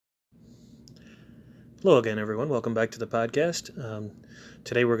Hello again, everyone. Welcome back to the podcast.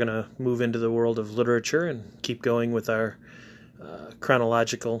 Today we're going to move into the world of literature and keep going with our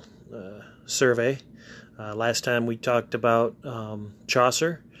chronological survey. Last time we talked about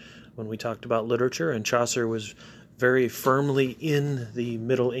Chaucer when we talked about literature, and Chaucer was very firmly in the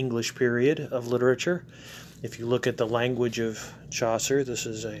Middle English period of literature. If you look at the language of Chaucer, this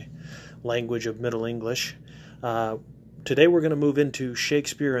is a language of Middle English. Today we're going to move into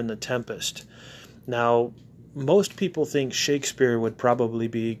Shakespeare and The Tempest. Now, most people think Shakespeare would probably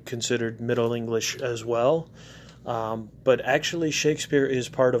be considered Middle English as well, but actually Shakespeare is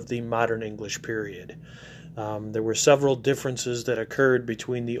part of the Modern English period. There were several differences that occurred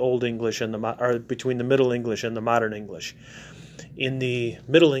between the Old English and between the Middle English and the Modern English. In the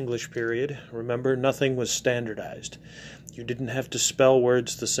Middle English period, remember, nothing was standardized. You didn't have to spell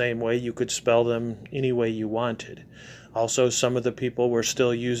words the same way. You could spell them any way you wanted. Also, some of the people were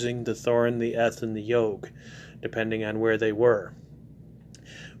still using the thorn, the eth, and the yogh, depending on where they were.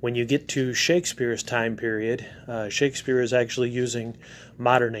 When you get to Shakespeare's time period, Shakespeare is actually using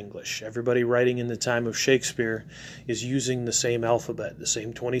modern English. Everybody writing in the time of Shakespeare is using the same alphabet, the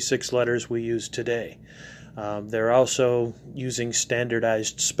same 26 letters we use today. They're also using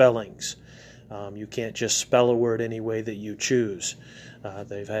standardized spellings. You can't just spell a word any way that you choose.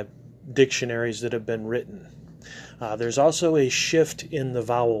 They've had dictionaries that have been written. There's also a shift in the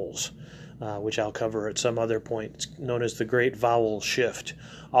vowels, which I'll cover at some other point. It's known as the Great Vowel Shift.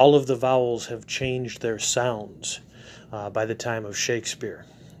 All of the vowels have changed their sounds by the time of Shakespeare.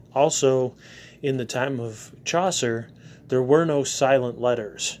 Also, in the time of Chaucer, there were no silent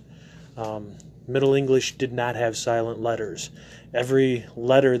letters. Middle English did not have silent letters. Every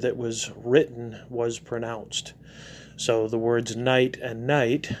letter that was written was pronounced. So the words night and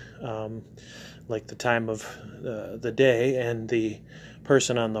night, like the time of the day, and the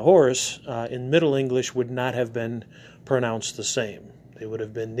person on the horse, in Middle English would not have been pronounced the same. They would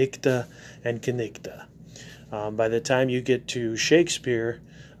have been nicta and canicta. By the time you get to Shakespeare,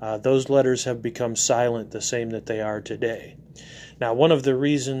 those letters have become silent, the same that they are today. Now, one of the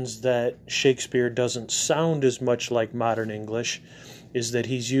reasons that Shakespeare doesn't sound as much like modern English is that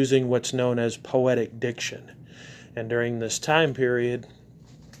he's using what's known as poetic diction. And during this time period,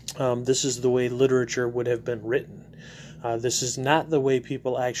 this is the way literature would have been written. This is not the way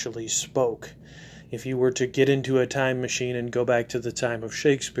people actually spoke. If you were to get into a time machine and go back to the time of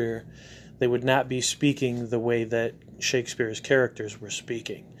Shakespeare, they would not be speaking the way that Shakespeare's characters were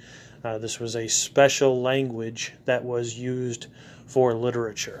speaking. This was a special language that was used for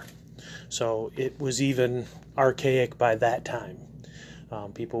literature. So it was even archaic by that time.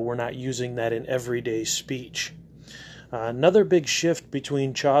 People were not using that in everyday speech. Another big shift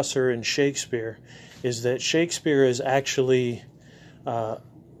between Chaucer and Shakespeare is that Shakespeare is actually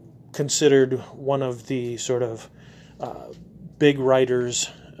considered one of the sort of big writers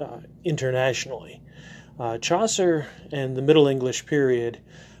internationally. Chaucer and the Middle English period,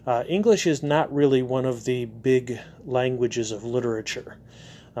 English is not really one of the big languages of literature.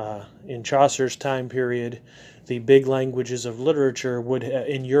 In Chaucer's time period, the big languages of literature would,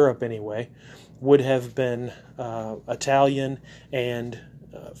 in Europe anyway, would have been Italian and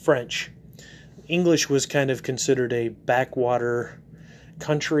French. English was kind of considered a backwater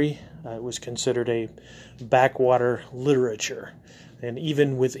country. It was considered a backwater literature. And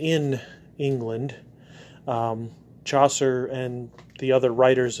even within England, Chaucer and the other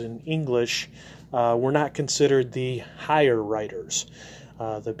writers in English were not considered the higher writers.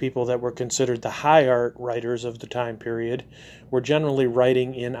 The people that were considered the high art writers of the time period were generally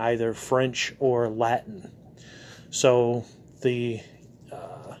writing in either French or Latin. So the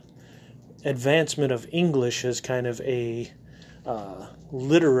advancement of English as kind of a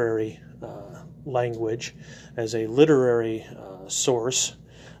literary language, as a literary source,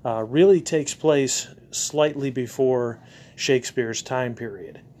 really takes place slightly before Shakespeare's time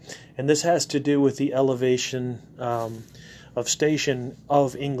period. And this has to do with the elevation of station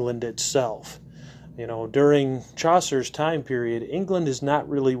of England itself. You know, during Chaucer's time period, England is not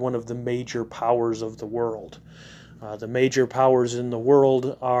really one of the major powers of the world. The major powers in the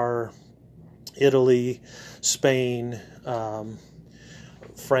world are Italy, Spain,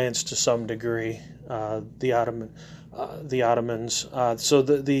 France to some degree, the Ottomans. So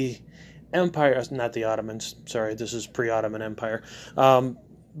the empire, not the Ottomans, sorry, this is pre-Ottoman Empire,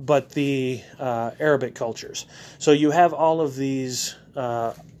 but the Arabic cultures. So you have all of these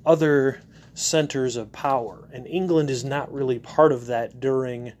other centers of power, and England is not really part of that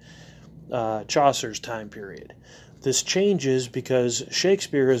during Chaucer's time period. This changes because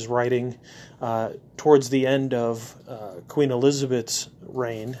Shakespeare is writing towards the end of Queen Elizabeth's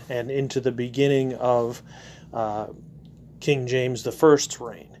reign and into the beginning of King James I's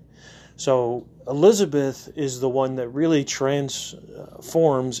reign. So Elizabeth is the one that really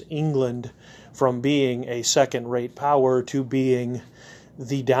transforms England from being a second-rate power to being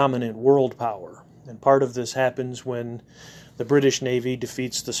the dominant world power. And part of this happens when the British Navy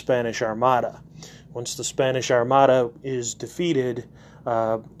defeats the Spanish Armada. Once the Spanish Armada is defeated,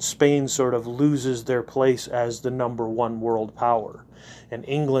 Spain sort of loses their place as the number one world power, and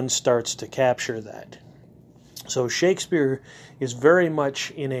England starts to capture that. So Shakespeare is very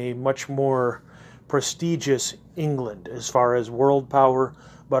much in a much more prestigious England as far as world power,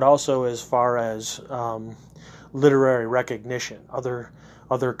 but also as far as literary recognition.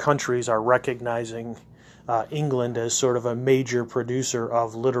 Other countries are recognizing England as sort of a major producer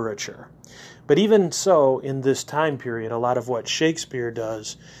of literature. But even so, in this time period, a lot of what Shakespeare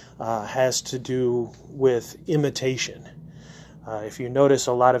does has to do with imitation. If you notice,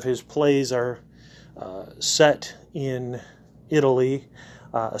 a lot of his plays are set in Italy,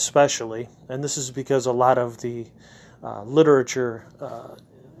 especially, and this is because a lot of the literature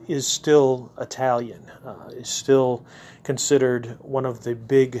is still Italian, is still considered one of the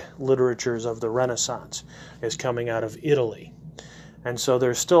big literatures of the Renaissance, is coming out of Italy. And so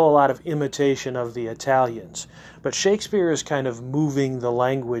there's still a lot of imitation of the Italians. But Shakespeare is kind of moving the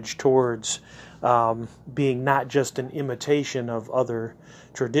language towards being not just an imitation of other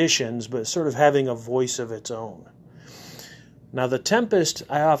traditions, but sort of having a voice of its own. Now, The Tempest,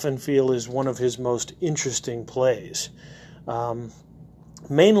 I often feel, is one of his most interesting plays,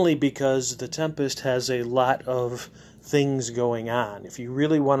 mainly because The Tempest has a lot of things going on. If you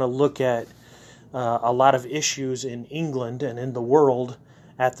really want to look at a lot of issues in England and in the world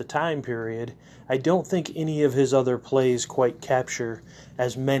at the time period, I don't think any of his other plays quite capture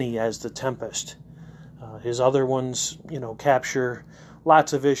as many as The Tempest. His other ones, capture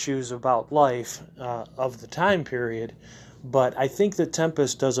lots of issues about life of the time period, but I think The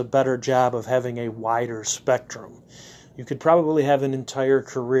Tempest does a better job of having a wider spectrum. You could probably have an entire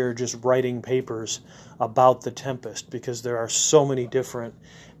career just writing papers about The Tempest because there are so many different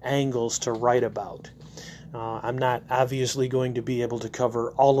angles to write about. I'm not obviously going to be able to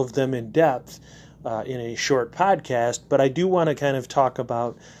cover all of them in depth in a short podcast, but I do want to kind of talk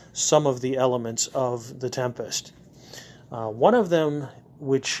about some of the elements of The Tempest. One of them,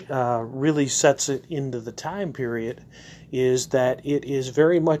 which really sets it into the time period, is that it is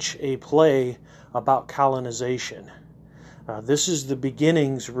very much a play about colonization. This is the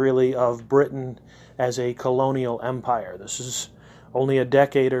beginnings, really, of Britain as a colonial empire. This is only a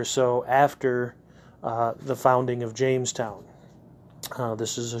decade or so after the founding of Jamestown.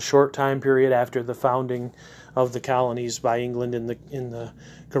 This is a short time period after the founding of the colonies by England in the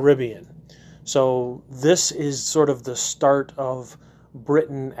Caribbean. So this is sort of the start of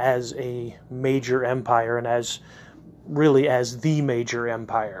Britain as a major empire and as the major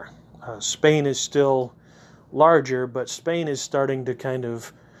empire. Spain is still larger, but Spain is starting to kind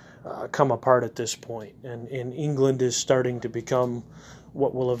of come apart at this point, and England is starting to become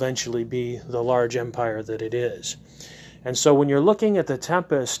what will eventually be the large empire that it is. And so when you're looking at The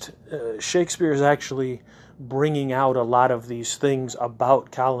Tempest, Shakespeare is actually bringing out a lot of these things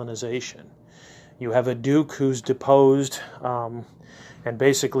about colonization. You have a duke who's deposed and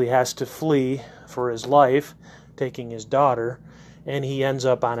basically has to flee for his life, taking his daughter, and he ends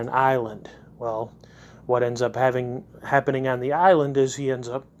up on an island. Well, what ends up happening on the island is he ends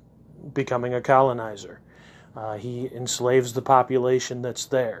up becoming a colonizer. He enslaves the population that's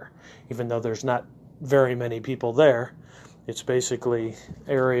there, even though there's not very many people there. It's basically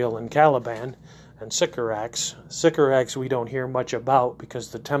Ariel and Caliban and Sycorax. Sycorax we don't hear much about because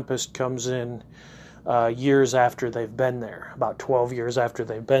The Tempest comes in years after they've been there, about 12 years after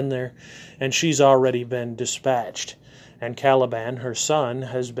they've been there, and she's already been dispatched. And Caliban, her son,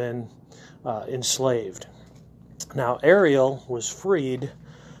 has been enslaved. Now, Ariel was freed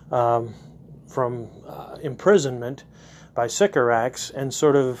from imprisonment by Sycorax and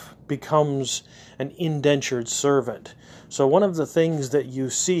sort of becomes an indentured servant. So one of the things that you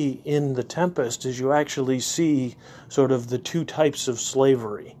see in The Tempest is you actually see sort of the two types of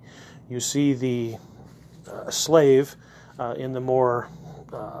slavery. You see the slave in the more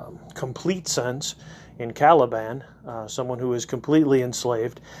complete sense in Caliban, someone who is completely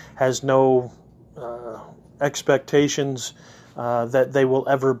enslaved, has no expectations that they will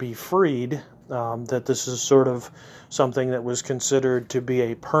ever be freed, that this is sort of something that was considered to be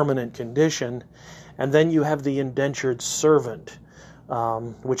a permanent condition. And then you have the indentured servant,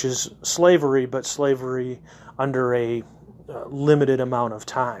 which is slavery, but slavery under a limited amount of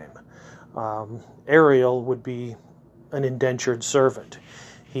time. Ariel would be an indentured servant.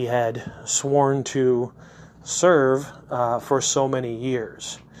 He had sworn to serve for so many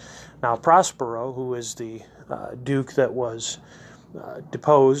years. Now Prospero, who is the duke that was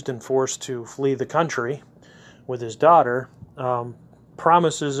deposed and forced to flee the country with his daughter,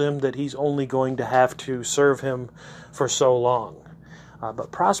 promises him that he's only going to have to serve him for so long.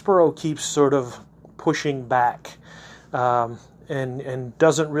 But Prospero keeps sort of pushing back and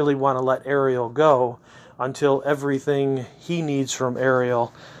doesn't really want to let Ariel go until everything he needs from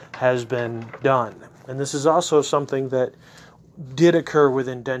Ariel has been done. And this is also something that did occur with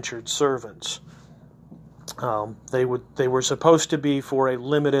indentured servants. They were supposed to be for a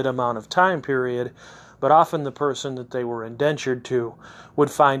limited amount of time period, but often the person that they were indentured to would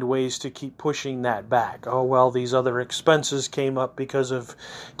find ways to keep pushing that back. Oh, well, these other expenses came up because of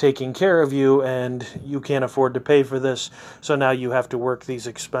taking care of you, and you can't afford to pay for this, so now you have to work these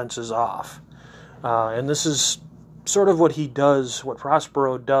expenses off. And this is sort of what he does, what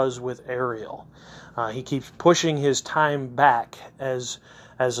Prospero does with Ariel. He keeps pushing his time back as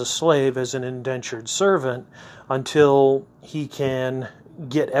a slave, as an indentured servant, until he can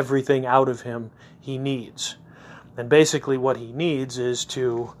get everything out of him he needs. And basically what he needs is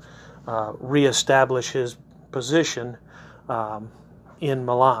to reestablish his position in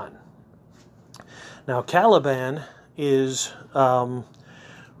Milan. Now Caliban is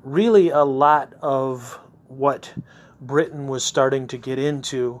really a lot of what Britain was starting to get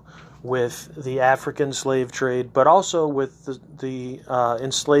into with the African slave trade, but also with the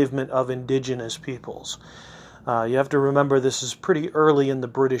enslavement of indigenous peoples. You have to remember this is pretty early in the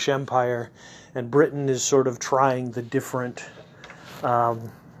British Empire, and Britain is sort of trying the different, I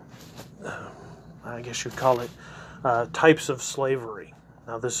guess you'd call it, types of slavery.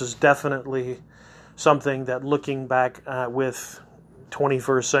 Now this is definitely something that, looking back with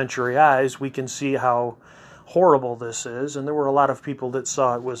 21st century eyes, we can see how horrible this is, and there were a lot of people that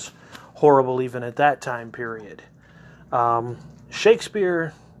saw it was horrible even at that time period.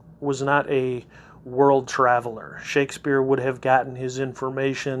 Shakespeare was not a world traveler. Shakespeare would have gotten his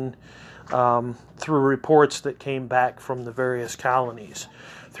information through reports that came back from the various colonies,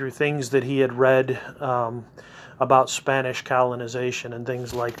 through things that he had read about Spanish colonization and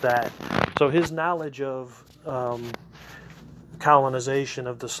things like that. So his knowledge of colonization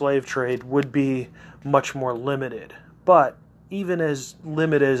of the slave trade would be much more limited. But even as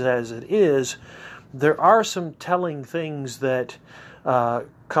limited as it is, there are some telling things that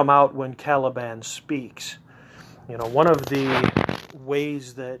come out when Caliban speaks. You know, one of the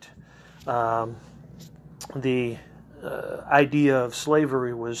ways that the idea of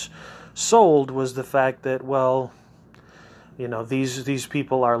slavery was sold was the fact that, well, you know, these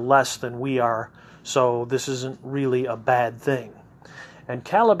people are less than we are, so this isn't really a bad thing. And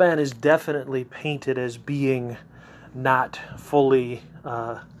Caliban is definitely painted as being not fully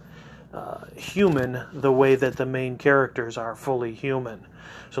human the way that the main characters are fully human.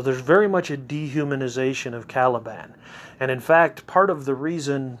 So there's very much a dehumanization of Caliban. And in fact, part of the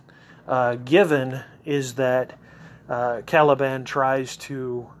reason given is that Caliban tries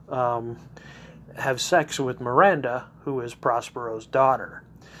to have sex with Miranda, who is Prospero's daughter.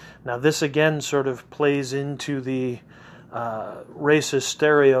 Now this again sort of plays into the racist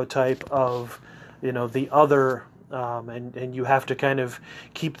stereotype of, you know, the other, and you have to kind of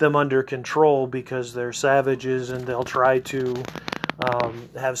keep them under control because they're savages and they'll try to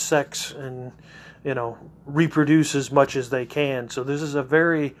have sex and, you know, reproduce as much as they can. So this is a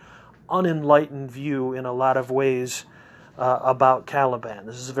very unenlightened view in a lot of ways about Caliban.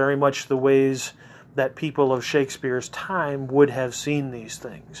 This is very much the ways that people of Shakespeare's time would have seen these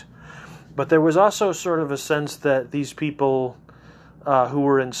things. But there was also sort of a sense that these people who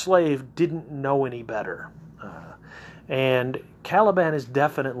were enslaved didn't know any better. And Caliban is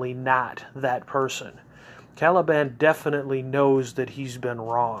definitely not that person. Caliban definitely knows that he's been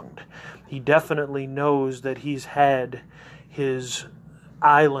wronged. He definitely knows that he's had his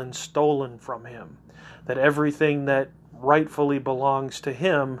island stolen from him, that everything that rightfully belongs to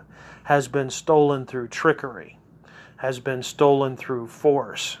him has been stolen through trickery, has been stolen through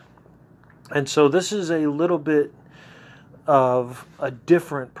force. And so this is a little bit of a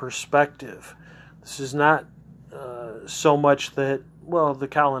different perspective. This is not so much that, well, the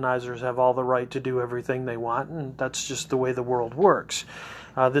colonizers have all the right to do everything they want, and that's just the way the world works.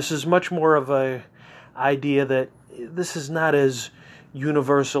 This is much more of a idea that this is not as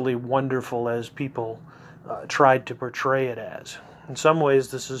universally wonderful as people tried to portray it as. In some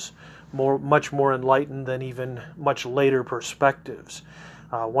ways, this is much more enlightened than even much later perspectives.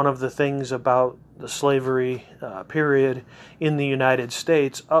 One of the things about the slavery period in the United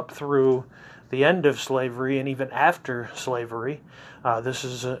States up through the end of slavery and even after slavery, this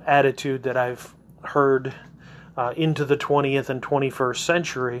is an attitude that I've heard into the 20th and 21st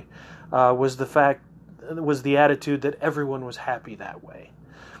century, was the attitude that everyone was happy that way.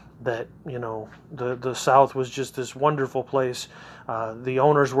 That, the South was just this wonderful place. The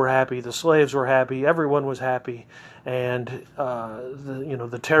owners were happy, the slaves were happy, everyone was happy, and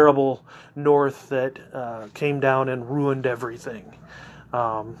the terrible North that came down and ruined everything.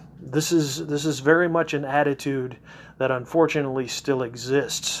 This is very much an attitude that unfortunately still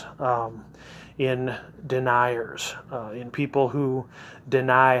exists in deniers, in people who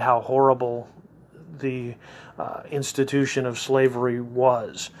deny how horrible the institution of slavery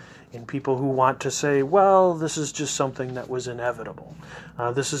was, in people who want to say, well, this is just something that was inevitable.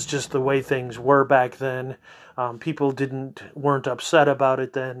 This is just the way things were back then. People weren't upset about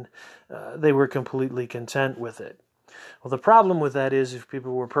it then. They were completely content with it. Well, the problem with that is, if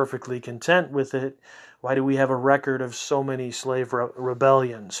people were perfectly content with it, why do we have a record of so many slave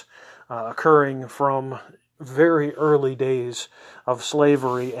rebellions occurring from very early days of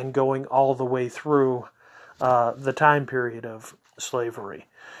slavery and going all the way through the time period of slavery?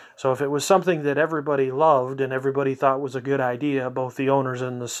 So if it was something that everybody loved and everybody thought was a good idea, both the owners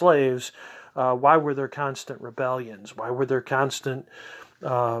and the slaves, why were there constant rebellions? Why were there constant,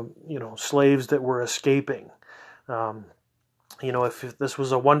 slaves that were escaping? If this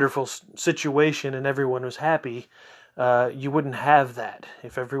was a wonderful situation and everyone was happy, you wouldn't have that.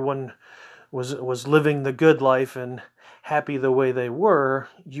 If everyone was living the good life and happy the way they were,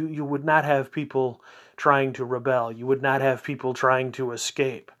 you would not have people trying to rebel. You would not have people trying to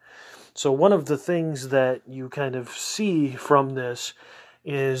escape. So one of the things that you kind of see from this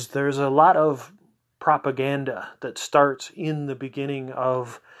is there's a lot of propaganda that starts in the beginning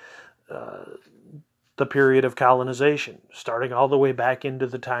of the period of colonization, starting all the way back into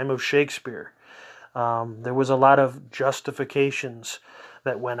the time of Shakespeare. There was a lot of justifications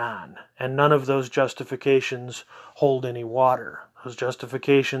that went on, and none of those justifications hold any water. Those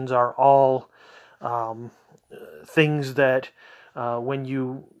justifications are all things that when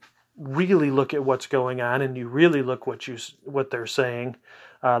you really look at what's going on and you really look what they're saying,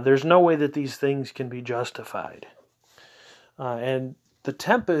 there's no way that these things can be justified. And The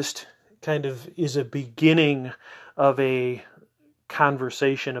Tempest kind of is a beginning of a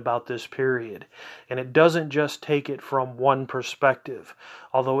conversation about this period. And it doesn't just take it from one perspective,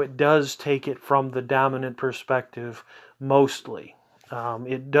 although it does take it from the dominant perspective mostly.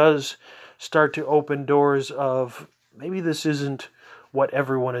 It does start to open doors of maybe this isn't what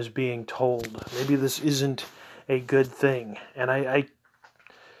everyone is being told. Maybe this isn't a good thing. And I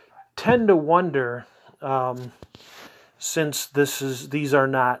tend to wonder, since these are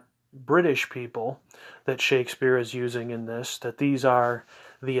not British people that Shakespeare is using in this, that these are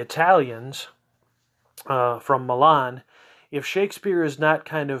the Italians from Milan, if Shakespeare is not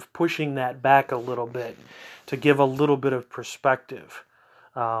kind of pushing that back a little bit to give a little bit of perspective.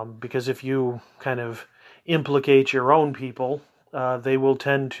 Because if you kind of implicate your own people, they will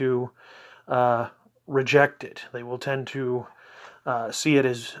tend to reject it. They will tend to see it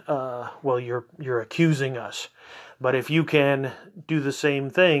as, well, you're accusing us. But if you can do the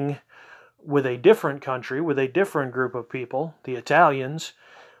same thing with a different country, with a different group of people, the Italians,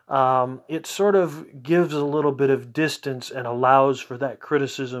 it sort of gives a little bit of distance and allows for that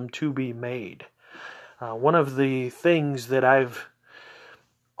criticism to be made. One of the things that I've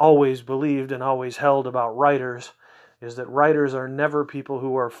always believed and always held about writers is that writers are never people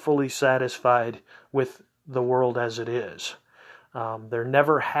who are fully satisfied with the world as it is. They're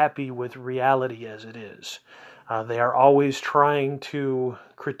never happy with reality as it is. They are always trying to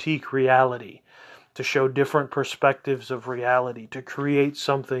critique reality, to show different perspectives of reality, to create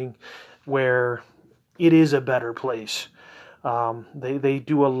something where it is a better place. They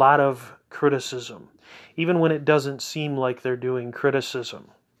do a lot of criticism, even when it doesn't seem like they're doing criticism.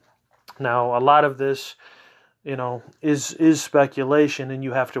 Now, a lot of this, is speculation, and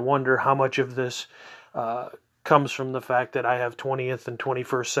you have to wonder how much of this comes from the fact that I have 20th and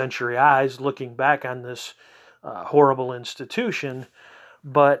 21st century eyes looking back on this horrible institution.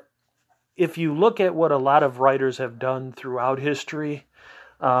 But if you look at what a lot of writers have done throughout history,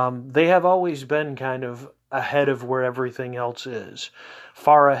 they have always been kind of ahead of where everything else is,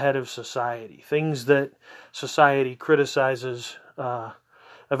 far ahead of society. Things that society criticizes,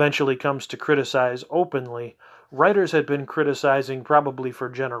 eventually comes to criticize openly, writers had been criticizing probably for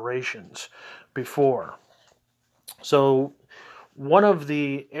generations before. So one of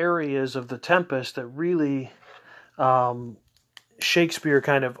the areas of The Tempest that really Shakespeare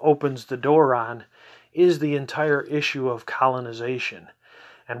kind of opens the door on is the entire issue of colonization.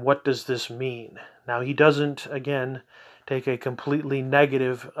 And what does this mean? Now, he doesn't, again, take a completely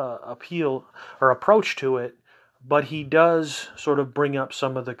negative appeal or approach to it, but he does sort of bring up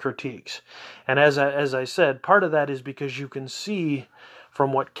some of the critiques. And as I said, part of that is because you can see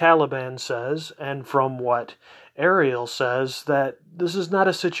from what Caliban says and from what Ariel says that this is not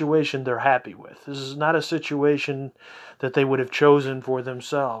a situation they're happy with. This is not a situation that they would have chosen for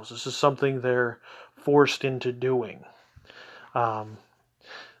themselves. This is something they're forced into doing.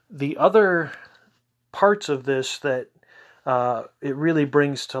 The other parts of this that it really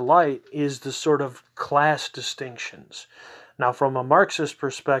brings to light is the sort of class distinctions. Now, from a Marxist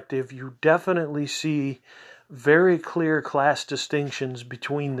perspective, you definitely see very clear class distinctions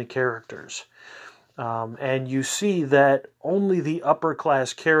between the characters. And you see that only the upper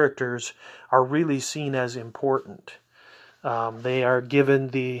class characters are really seen as important. They are given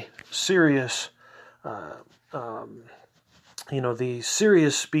the serious, the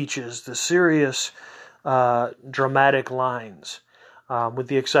serious speeches, the serious dramatic lines, with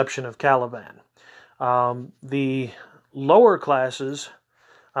the exception of Caliban. The lower classes,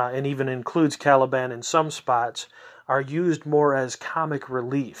 and even includes Caliban in some spots, are used more as comic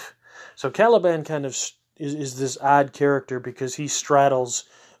relief. So Caliban kind of is this odd character because he straddles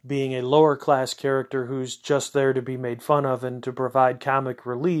being a lower class character who's just there to be made fun of and to provide comic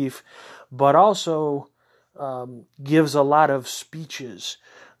relief, but also gives a lot of speeches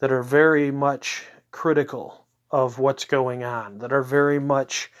that are very much critical of what's going on, that are very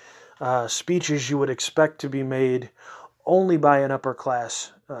much speeches you would expect to be made only by an upper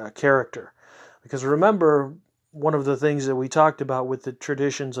class character. Because remember, one of the things that we talked about with the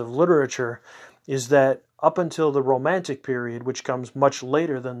traditions of literature is that up until the Romantic period, which comes much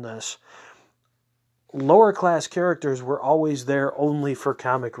later than this, lower class characters were always there only for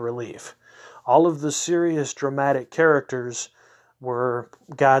comic relief. All of the serious dramatic characters were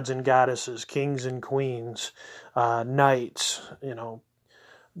gods and goddesses, kings and queens, knights.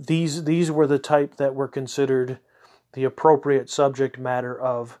 These were the type that were considered the appropriate subject matter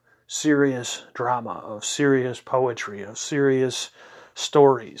of serious drama, of serious poetry, of serious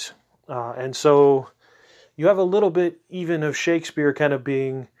stories. And so you have a little bit even of Shakespeare kind of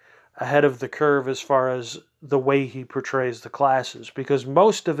being ahead of the curve as far as the way he portrays the classes, because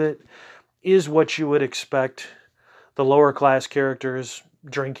most of it is what you would expect: the lower class characters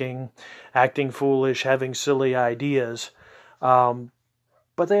drinking, acting foolish, having silly ideas.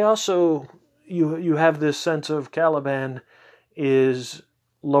 But they also, you have this sense of Caliban is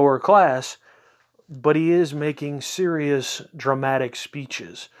lower class, but he is making serious dramatic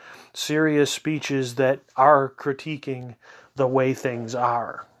speeches that are critiquing the way things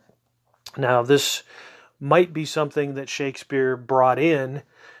are. Now, this might be something that Shakespeare brought in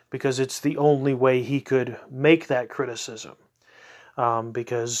because it's the only way he could make that criticism.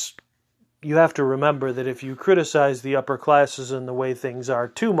 Because you have to remember that if you criticize the upper classes and the way things are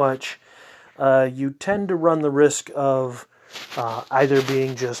too much, you tend to run the risk of either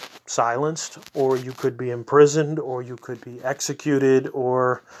being just silenced, or you could be imprisoned, or you could be executed,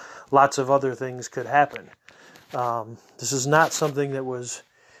 or lots of other things could happen. This is not something that was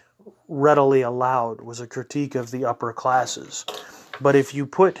readily allowed, was a critique of the upper classes. But if you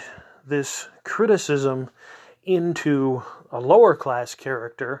put this criticism into a lower class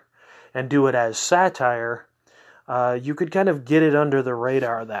character and do it as satire, you could kind of get it under the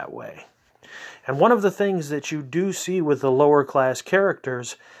radar that way. And one of the things that you do see with the lower class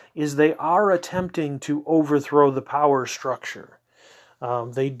characters is they are attempting to overthrow the power structure.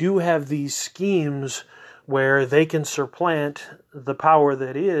 They do have these schemes where they can supplant the power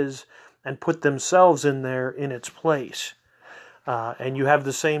that is and put themselves in its place. And you have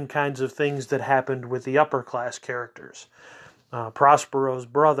the same kinds of things that happened with the upper class characters. Prospero's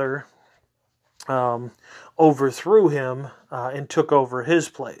brother overthrew him and took over his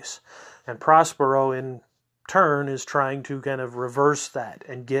place. And Prospero, in turn, is trying to kind of reverse that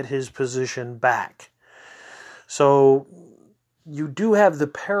and get his position back. So you do have the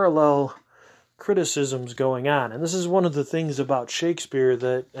parallel criticisms going on. And this is one of the things about Shakespeare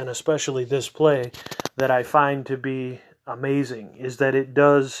that, and especially this play, that I find to be amazing, is that it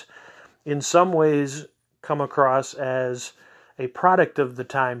does, in some ways, come across as a product of the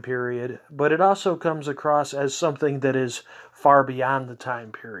time period, but it also comes across as something that is far beyond the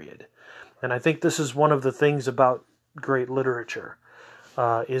time period. And I think this is one of the things about great literature,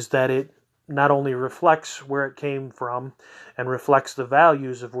 is that it not only reflects where it came from and reflects the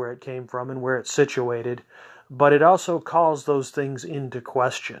values of where it came from and where it's situated, but it also calls those things into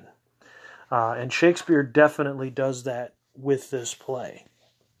question. And Shakespeare definitely does that with this play.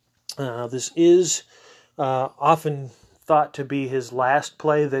 This is often thought to be his last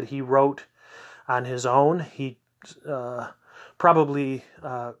play that he wrote on his own. He probably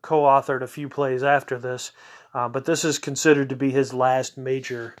co-authored a few plays after this, but this is considered to be his last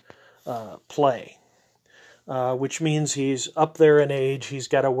major play, which means he's up there in age. He's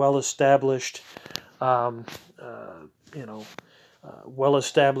got a well-established,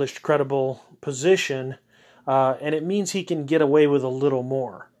 well-established, credible position, and it means he can get away with a little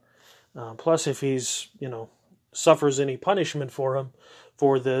more. Plus, if he's, suffers any punishment for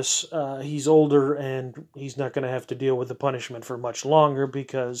this, he's older and he's not going to have to deal with the punishment for much longer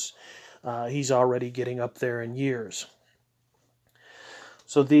because he's already getting up there in years.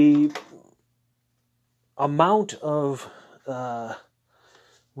 So the amount of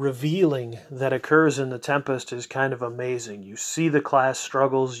revealing that occurs in The Tempest is kind of amazing. You see the class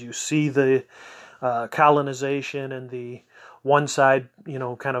struggles, you see the colonization and the one side,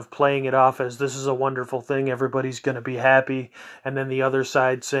 kind of playing it off as this is a wonderful thing, everybody's going to be happy, and then the other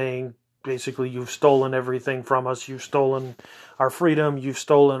side saying, basically, you've stolen everything from us, you've stolen our freedom, you've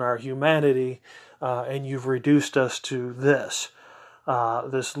stolen our humanity, and you've reduced us to this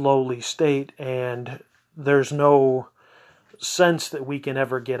lowly state, and there's no sense that we can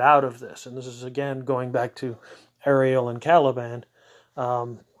ever get out of this. And this is, again, going back to Ariel and Caliban.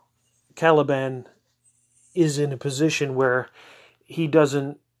 Caliban is in a position where he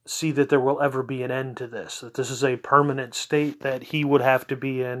doesn't see that there will ever be an end to this, that this is a permanent state that he would have to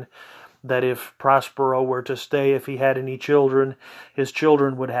be in, that if Prospero were to stay, if he had any children, his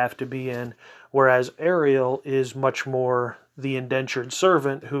children would have to be in, whereas Ariel is much more the indentured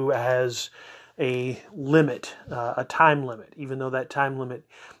servant who has a limit, a time limit, even though that time limit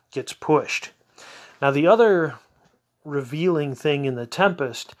gets pushed. Now, the other revealing thing in The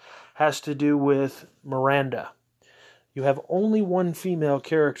Tempest has to do with Miranda. You have only one female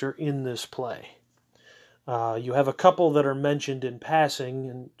character in this play. You have a couple that are mentioned in passing,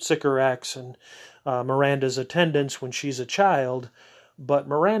 in Sycorax and Miranda's attendants when she's a child, but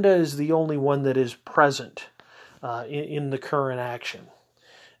Miranda is the only one that is present in the current action.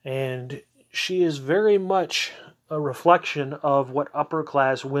 And she is very much a reflection of what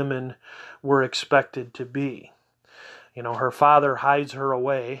upper-class women were expected to be. Her father hides her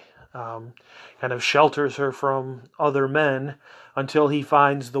away, kind of shelters her from other men until he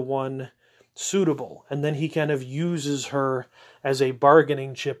finds the one suitable. And then he kind of uses her as a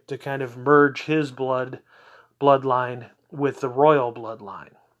bargaining chip to kind of merge his bloodline with the royal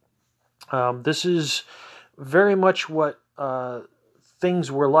bloodline. This is very much what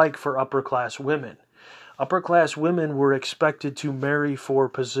things were like for upper-class women. Upper-class women were expected to marry for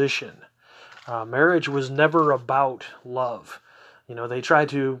position. Marriage was never about love. They try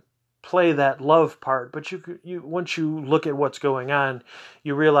to play that love part, but you once you look at what's going on,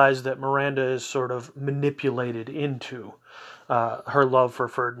 you realize that Miranda is sort of manipulated into her love for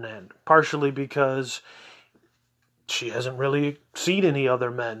Ferdinand, partially because she hasn't really seen any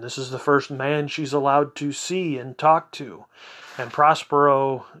other men. This is the first man she's allowed to see and talk to. And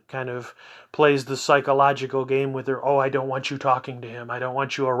Prospero kind of plays the psychological game with her. Oh, I don't want you talking to him. I don't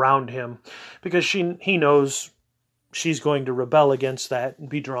want you around him. Because he knows she's going to rebel against that and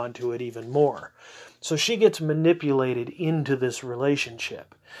be drawn to it even more. So she gets manipulated into this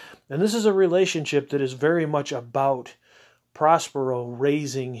relationship. And this is a relationship that is very much about Prospero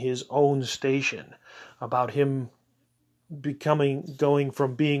raising his own station, about him going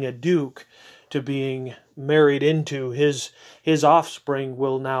from being a duke to being married into his offspring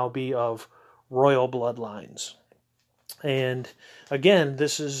will now be of royal bloodlines. And again,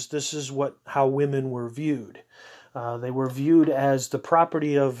 this is how women were viewed. They were viewed as the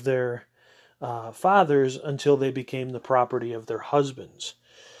property of their fathers until they became the property of their husbands.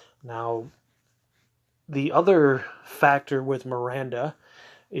 Now, the other factor with Miranda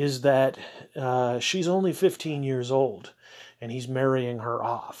is that she's only 15 years old, and he's marrying her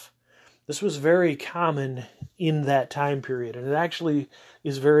off. This was very common in that time period, and it actually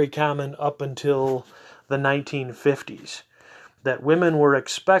is very common up until the 1950s, that women were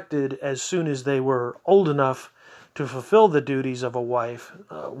expected, as soon as they were old enough to fulfill the duties of a wife,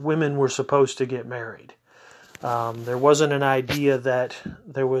 women were supposed to get married. There wasn't an idea that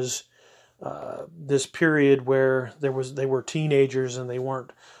there was this period where they were teenagers and they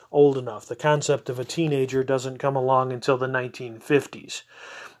weren't old enough. The concept of a teenager doesn't come along until the 1950s.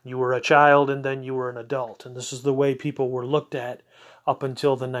 You were a child and then you were an adult, and this is the way people were looked at up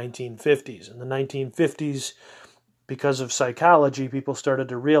until the 1950s. In the 1950s, because of psychology, people started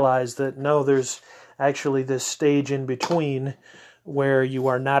to realize that no, there's actually this stage in between where you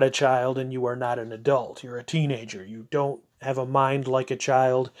are not a child and you are not an adult. You're a teenager. You don't have a mind like a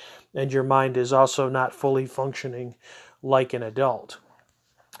child, and your mind is also not fully functioning like an adult.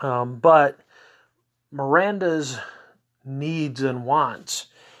 But Miranda's needs and wants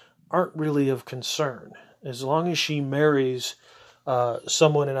aren't really of concern. As long as she marries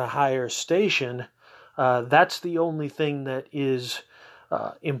someone in a higher station, that's the only thing that is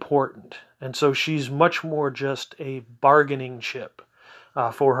important. And so she's much more just a bargaining chip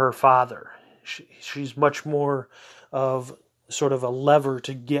for her father. She's much more of sort of a lever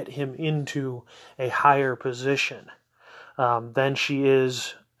to get him into a higher position than she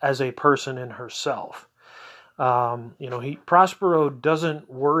is as a person in herself. Prospero doesn't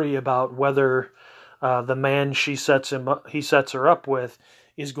worry about whether the man he sets her up with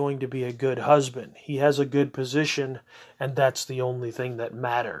is going to be a good husband. He has a good position, and that's the only thing that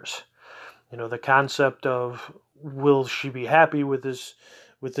matters. The concept of will she be happy with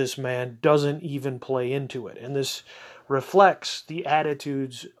this man doesn't even play into it. And this reflects the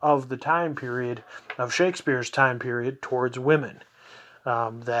attitudes of the time period, of Shakespeare's time period, towards women.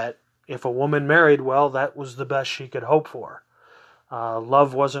 That if a woman married well, that was the best she could hope for.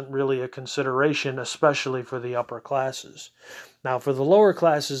 Love wasn't really a consideration, especially for the upper classes. Now, for the lower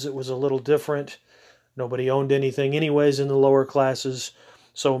classes, it was a little different. Nobody owned anything anyways in the lower classes,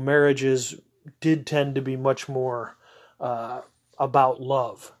 so marriages did tend to be much more about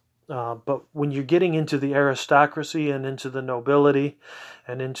love. But when you're getting into the aristocracy and into the nobility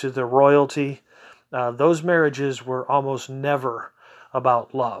and into the royalty, those marriages were almost never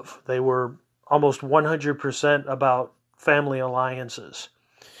about love. They were almost 100% about family alliances.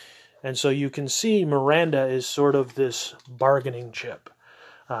 And so you can see Miranda is sort of this bargaining chip.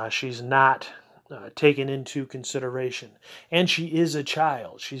 She's not taken into consideration. And she is a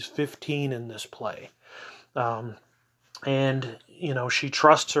child. She's 15 in this play. She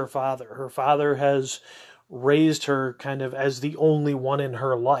trusts her father. Her father has raised her kind of as the only one in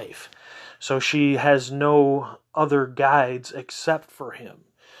her life. So she has no other guides except for him.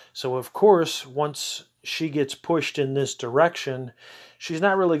 So of course, once she gets pushed in this direction, she's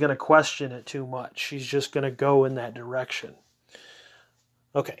not really going to question it too much. She's just going to go in that direction.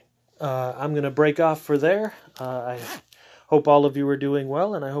 Okay, I'm going to break off for there. I hope all of you are doing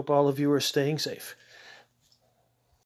well, and I hope all of you are staying safe.